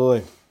 So,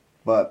 absolutely.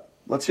 But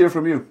let's hear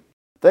from you.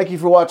 Thank you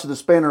for watching the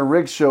Spanner and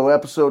Riggs Show,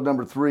 episode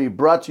number 3,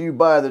 brought to you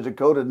by the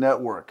Dakota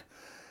Network.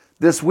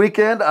 This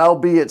weekend, I'll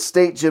be at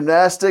State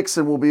Gymnastics,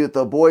 and we'll be at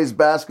the boys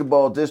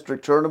basketball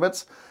district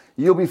tournaments.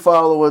 You'll be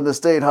following the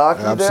state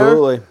hockey there.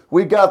 Absolutely.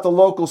 We got the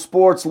local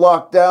sports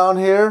locked down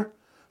here.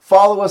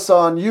 Follow us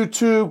on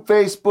YouTube,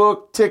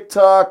 Facebook,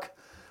 TikTok.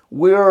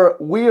 We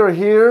are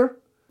here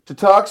to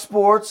talk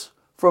sports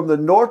from the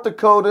North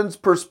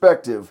Dakotans'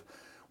 perspective.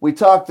 We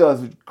talk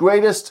the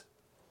greatest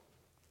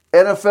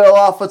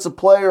NFL offensive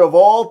player of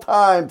all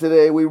time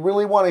today. We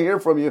really want to hear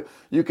from you.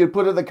 You can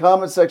put it in the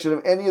comment section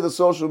of any of the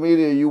social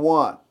media you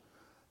want.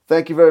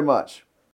 Thank you very much.